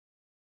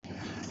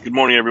Good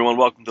morning, everyone.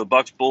 Welcome to the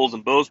Bucks, Bulls,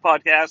 and Bows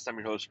podcast. I'm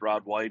your host,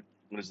 Rod White.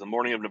 It is the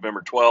morning of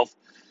November 12th.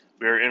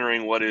 We are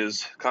entering what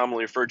is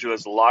commonly referred to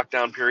as the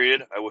lockdown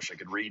period. I wish I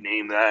could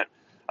rename that.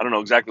 I don't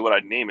know exactly what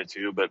I'd name it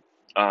to, but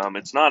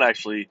it's not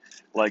actually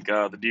like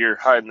the deer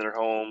hide in their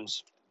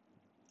homes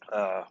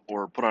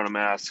or put on a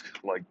mask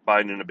like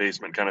Biden in a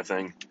basement kind of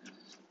thing.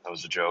 That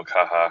was a joke.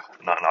 Haha.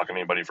 I'm not knocking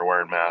anybody for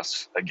wearing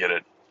masks. I get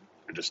it.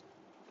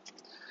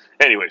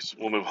 Anyways,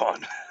 we'll move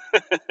on.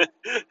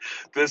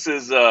 This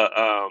is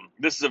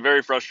a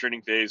very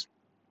frustrating phase.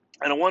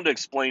 And I wanted to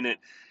explain it.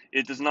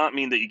 It does not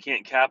mean that you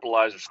can't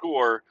capitalize or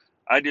score.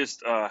 I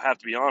just have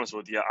to be honest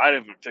with you. I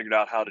haven't figured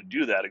out how to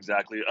do that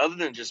exactly, other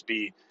than just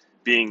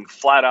being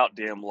flat out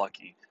damn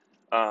lucky.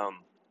 Um,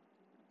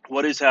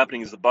 what is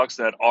happening is the bucks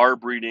that are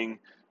breeding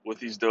with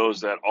these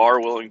does that are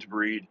willing to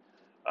breed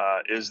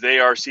is they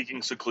are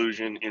seeking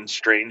seclusion in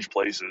strange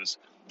places.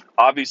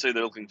 Obviously,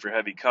 they're looking for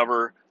heavy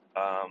cover.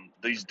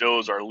 These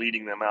does are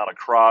leading them out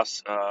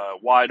across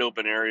wide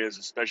open areas,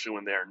 especially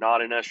when they are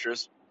not in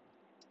estrus.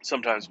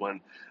 Sometimes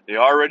when they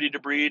are ready to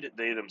breed,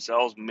 they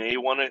themselves may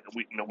want to.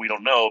 We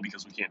don't know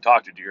because we can't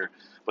talk to deer,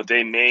 but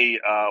they may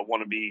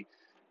want to be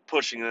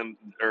pushing them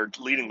or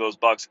leading those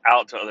bucks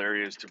out to other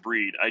areas to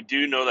breed. I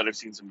do know that I've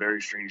seen some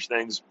very strange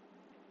things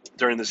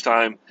during this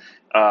time,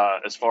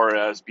 as far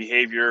as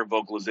behavior,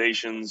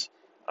 vocalizations.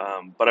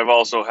 But I've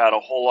also had a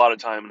whole lot of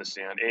time in the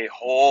stand,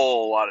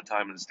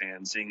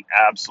 seeing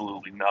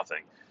absolutely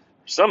nothing.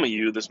 For some of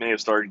you, this may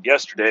have started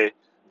yesterday.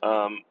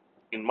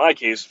 In my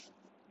case,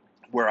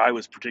 where I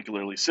was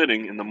particularly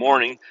sitting in the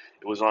morning,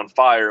 it was on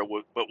fire,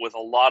 but with a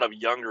lot of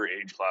younger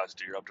age class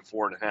deer, up to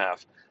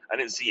 4.5. I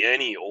didn't see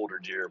any older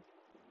deer.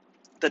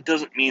 That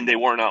doesn't mean they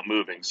weren't out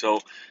moving. So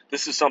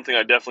this is something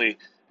I definitely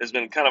has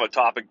been kind of a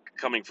topic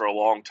coming for a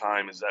long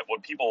time, is that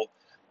what people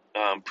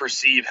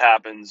perceive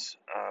happens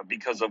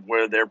because of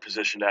where they're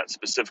positioned at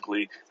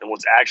specifically and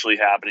what's actually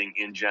happening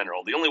in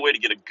general. The only way to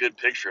get a good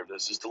picture of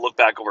this is to look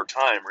back over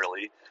time,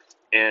 really,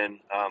 and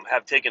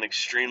have taken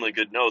extremely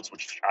good notes,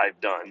 which I've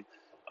done.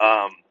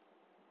 Um,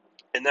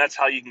 and that's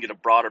how you can get a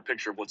broader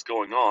picture of what's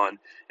going on.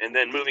 And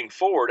then moving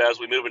forward, as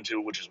we move into,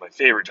 which is my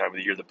favorite time of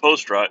the year, the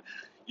post rut,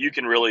 you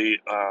can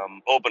really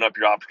open up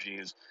your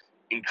opportunities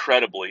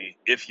incredibly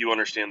if you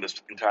understand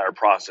this entire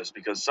process.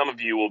 Because some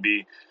of you will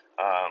be,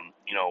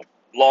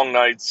 long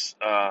nights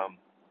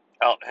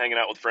out hanging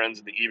out with friends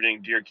in the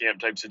evening, deer camp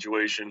type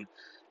situation.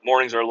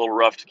 Mornings are a little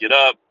rough to get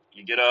up.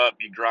 You get up,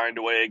 you grind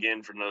away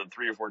again for another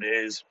 3 or 4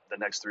 days, the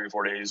next 3 or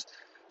 4 days,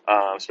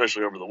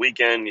 especially over the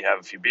weekend. You have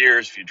a few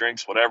beers, a few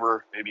drinks,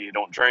 whatever. Maybe you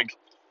don't drink.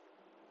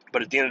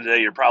 But at the end of the day,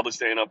 you're probably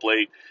staying up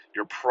late.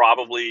 You're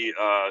probably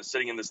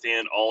sitting in the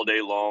stand all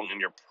day long, and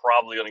you're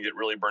probably going to get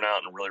really burnt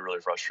out and really,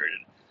 really frustrated.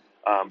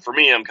 For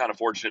me, I'm kind of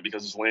fortunate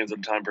because this lands at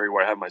a time period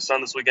where I have my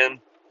son this weekend,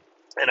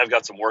 and I've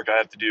got some work I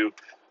have to do,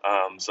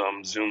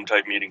 some Zoom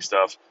type meeting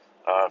stuff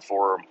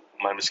for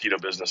my mosquito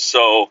business.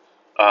 So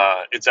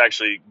it's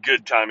actually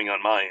good timing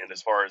on my end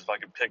as far as if I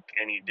could pick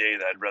any day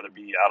that I'd rather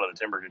be out of the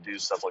timber to do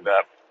stuff like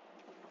that.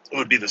 It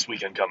would be this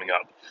weekend coming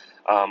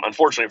up.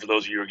 Unfortunately, for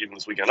those of you who are getting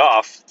this weekend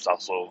off, it's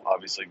also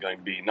obviously going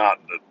to be not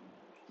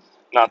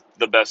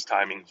the best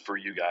timing for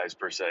you guys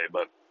per se,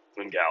 but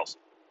and gals.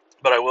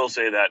 But I will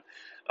say that,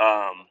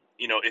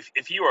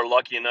 if you are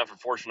lucky enough or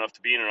fortunate enough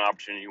to be in an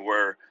opportunity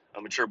where a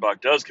mature buck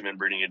does come in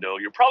breeding a doe,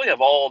 you'll probably have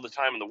all the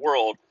time in the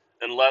world,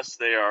 unless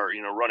they are,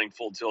 running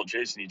full tilt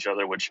chasing each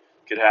other, which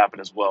could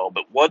happen as well.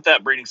 But what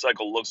that breeding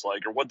cycle looks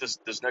like, or what this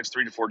next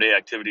 3 to 4 day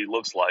activity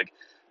looks like,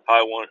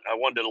 I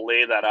wanted to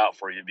lay that out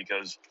for you,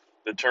 because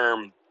the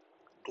term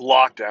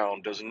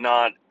lockdown does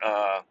not,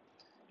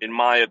 in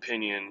my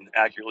opinion,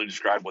 accurately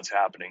describe what's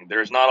happening.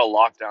 There's not a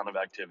lockdown of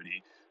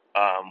activity.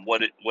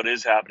 What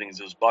is happening is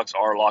those bucks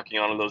are locking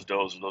onto those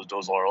does, and those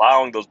does are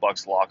allowing those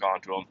bucks to lock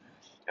onto them,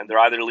 and they're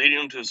either leading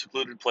them to a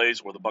secluded place,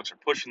 or the bucks are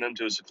pushing them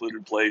to a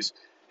secluded place,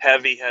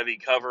 heavy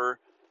cover,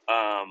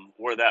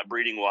 where that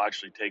breeding will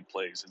actually take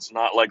place. It's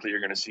not likely you're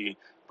going to see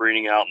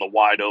breeding out in the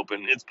wide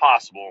open. It's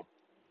possible,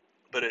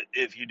 but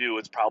if you do,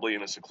 it's probably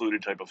in a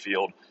secluded type of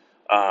field.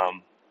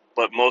 Um,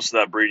 but most of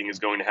that breeding is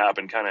going to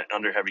happen kind of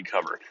under heavy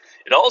cover.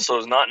 It also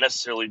is not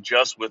necessarily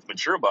just with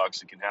mature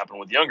bucks. It can happen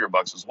with younger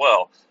bucks as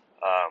well,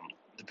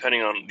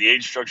 depending on the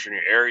age structure in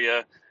your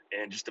area,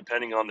 and just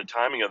depending on the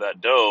timing of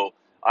that doe.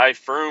 I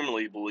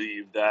firmly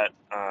believe that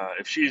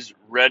if she's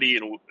ready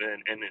and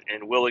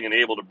willing and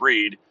able to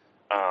breed,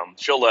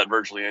 she'll let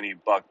virtually any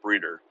buck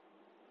breed her.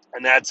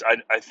 And I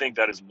think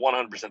that is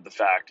 100% the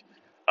fact.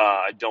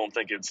 I don't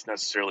think it's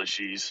necessarily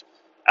she's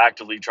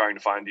actively trying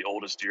to find the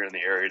oldest deer in the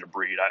area to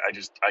breed.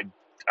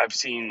 I've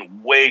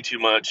seen way too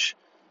much.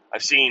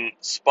 I've seen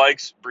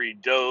Spikes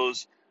breed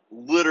does,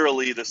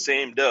 literally the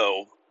same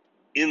doe,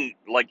 in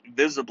like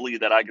visibly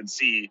that I could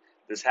see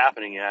this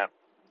happening at,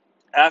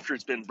 after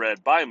it's been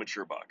bred by a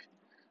mature buck.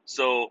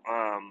 So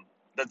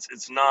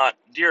it's not,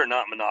 deer are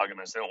not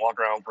monogamous. They don't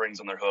walk around with rings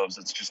on their hooves.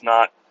 It's just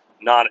not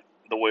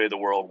the way the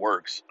world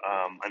works.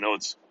 I know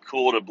it's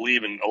cool to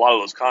believe in a lot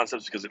of those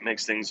concepts because it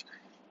makes things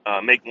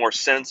make more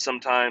sense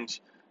sometimes,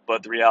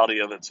 but the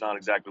reality of it's not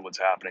exactly what's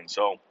happening.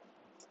 So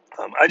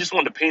I just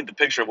wanted to paint the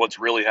picture of what's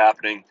really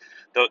happening.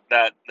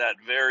 That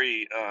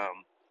very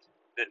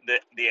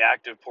the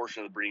active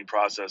portion of the breeding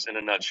process, in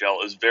a nutshell,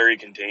 is very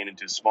contained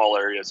into small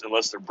areas.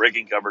 Unless they're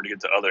breaking cover to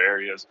get to other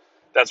areas,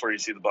 that's where you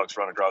see the bucks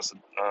run across the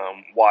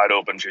wide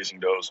open chasing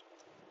does.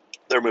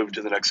 They're moving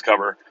to the next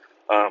cover.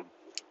 Um,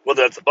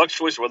 whether that's the buck's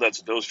choice or whether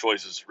that's a doe's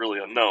choice is really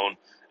unknown.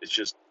 It's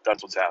just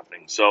that's what's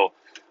happening. So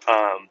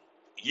um,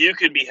 you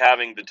could be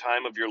having the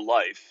time of your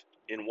life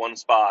in one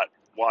spot,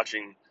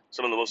 watching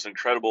some of the most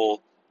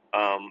incredible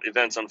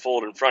events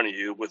unfold in front of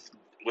you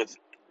with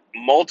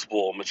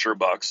multiple mature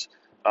bucks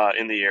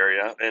in the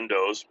area and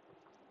does,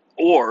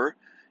 or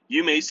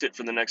you may sit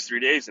for the next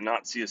 3 days and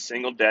not see a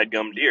single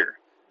dadgum deer,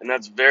 and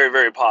that's very,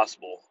 very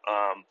possible.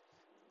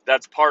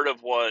 That's part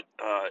of what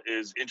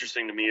is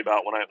interesting to me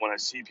about when I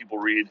see people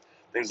read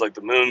things like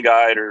the Moon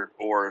Guide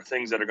or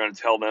things that are going to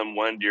tell them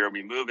when deer will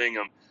be moving.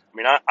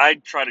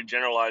 I try to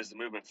generalize the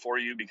movement for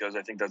you because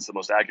I think that's the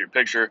most accurate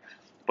picture.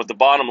 But the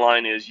bottom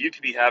line is you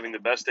could be having the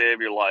best day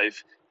of your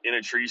life in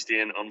a tree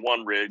stand on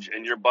one ridge,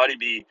 and your buddy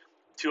be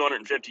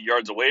 250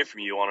 yards away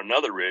from you on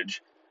another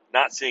ridge,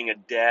 not seeing a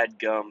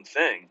dadgum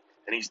thing.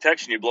 And he's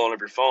texting you, blowing up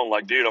your phone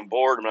like, dude, I'm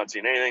bored, I'm not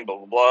seeing anything, blah,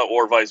 blah, blah,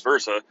 or vice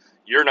versa.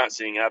 You're not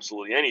seeing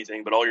absolutely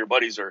anything, but all your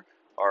buddies are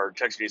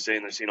texting you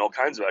saying they're seeing all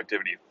kinds of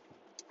activity.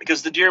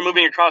 Because the deer are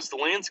moving across the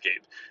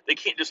landscape. They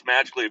can't just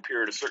magically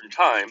appear at a certain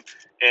time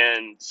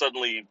and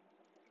suddenly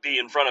be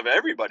in front of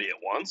everybody at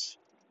once.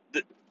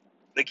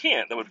 They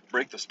can't. That would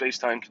break the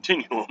space-time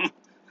continuum.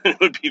 It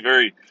would be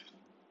very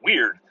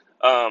weird.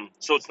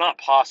 So it's not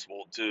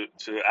possible to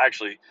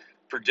actually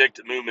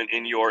predict movement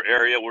in your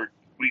area.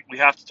 We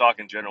have to talk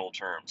in general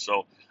terms.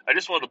 So I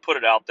just wanted to put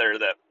it out there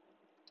that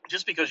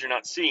just because you're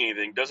not seeing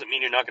anything doesn't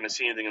mean you're not going to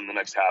see anything in the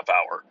next half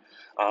hour.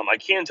 I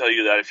can tell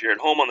you that if you're at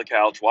home on the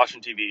couch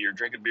watching TV, you're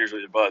drinking beers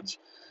with your buds,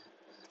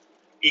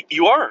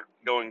 you aren't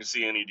going to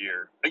see any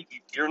deer.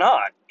 You're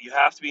not. You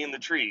have to be in the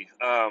tree.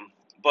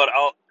 But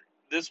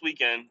this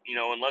weekend,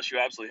 unless you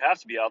absolutely have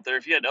to be out there,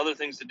 if you had other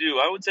things to do,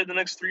 I would say the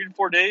next 3 to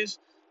 4 days,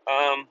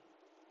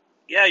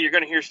 yeah, you're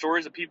going to hear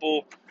stories of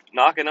people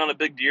knocking on a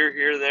big deer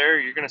here or there.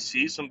 You're going to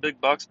see some big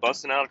bucks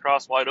busting out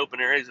across wide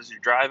open areas as you're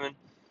driving.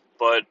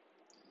 But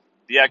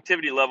the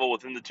activity level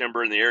within the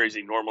timber in the areas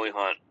you normally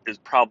hunt is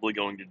probably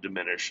going to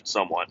diminish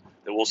somewhat.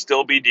 There will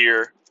still be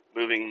deer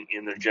moving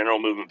in their general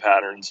movement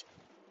patterns.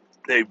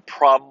 They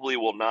probably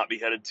will not be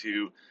headed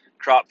to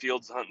crop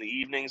fields to hunt in the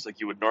evenings like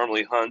you would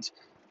normally hunt.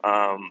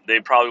 They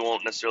probably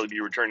won't necessarily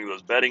be returning to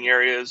those bedding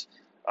areas.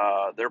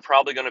 They're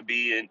probably going to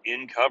be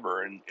in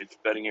cover, and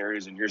if bedding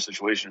areas in your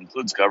situation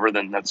includes cover,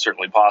 then that's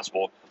certainly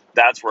possible.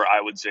 That's where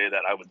I would say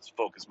that I would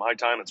focus my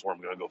time. That's where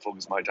I'm going to go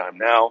focus my time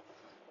now.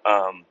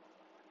 Um,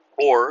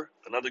 or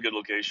another good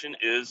location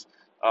is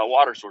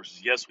water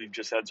sources. Yes, we've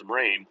just had some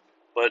rain,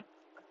 but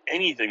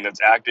anything that's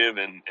active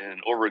and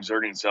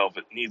overexerting itself,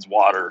 it needs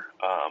water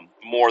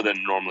more than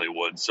it normally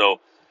would.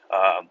 So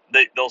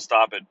they'll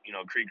stop at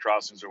creek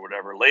crossings or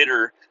whatever.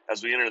 Later,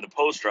 as we enter the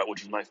post rut,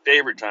 which is my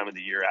favorite time of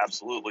the year,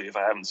 absolutely. If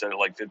I haven't said it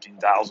like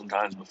 15,000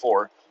 times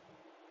before,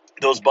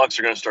 those bucks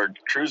are going to start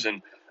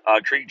cruising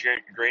creek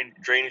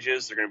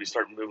drainages. They're going to be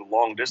starting to move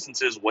long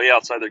distances, way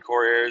outside their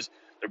core areas.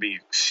 They'll be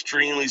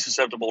extremely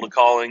susceptible to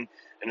calling,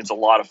 and it's a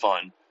lot of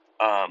fun.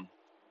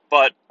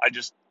 But I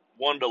just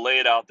wanted to lay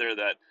it out there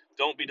that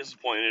don't be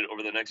disappointed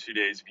over the next few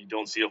days if you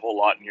don't see a whole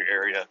lot in your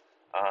area.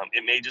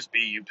 It may just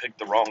be you picked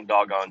the wrong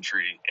doggone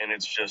tree, and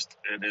it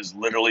is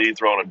literally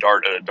throwing a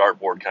dart at a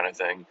dartboard kind of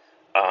thing.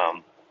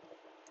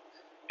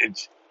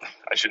 It's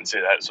I shouldn't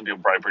say that. Some people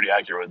are probably pretty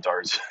accurate with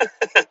darts,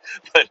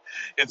 but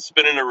it's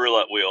spinning a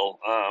roulette wheel.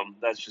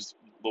 That's just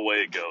the way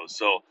it goes.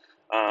 So,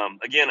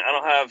 again, I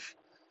don't have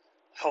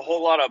a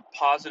whole lot of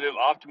positive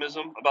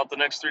optimism about the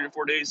next 3 to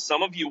 4 days.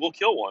 Some of you will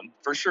kill one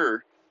for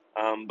sure.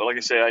 But like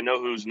I say, I know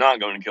who's not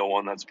going to kill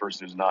one. That's the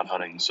person who's not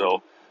hunting.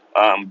 So,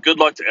 good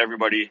luck to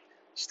everybody.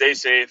 Stay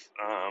safe.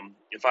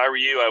 If I were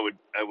you,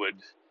 I would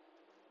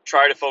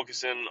try to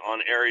focus in on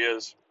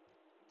areas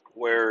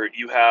where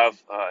you have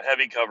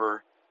heavy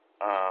cover,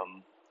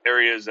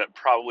 areas that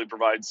probably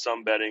provide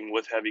some bedding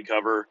with heavy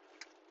cover,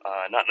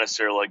 not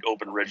necessarily like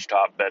open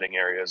ridgetop bedding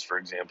areas, for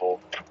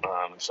example.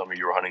 If some of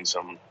you are hunting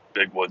some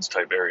big woods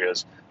type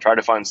areas, try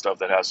to find stuff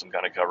that has some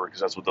kind of cover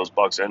because that's what those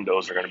bucks and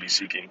does are going to be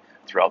seeking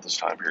throughout this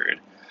time period.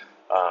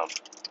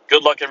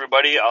 Good luck,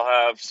 everybody.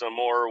 I'll have some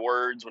more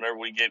words whenever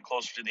we get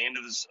closer to the end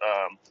of this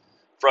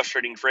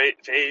frustrating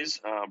phase.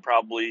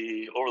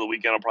 Probably over the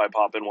weekend, I'll probably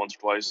pop in once or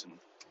twice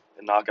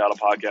and knock out a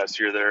podcast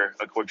here or there,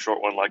 a quick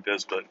short one like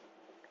this. But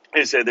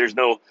like I said, there's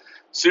no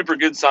super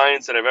good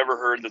science that I've ever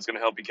heard that's going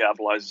to help you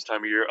capitalize this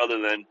time of year other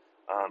than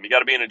you got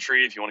to be in a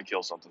tree if you want to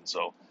kill something.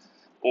 So,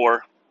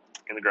 or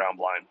in the ground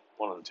blind,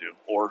 one of the two,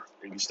 or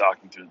maybe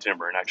stalking through the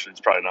timber. And actually,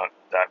 it's probably not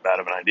that bad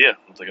of an idea.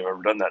 I don't think I've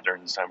ever done that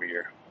during this time of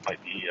year.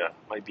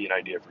 Might be an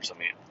idea for some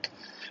of you.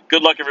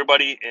 Good luck,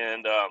 everybody,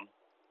 and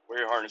wear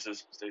your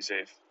harnesses. Stay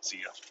safe. See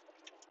ya.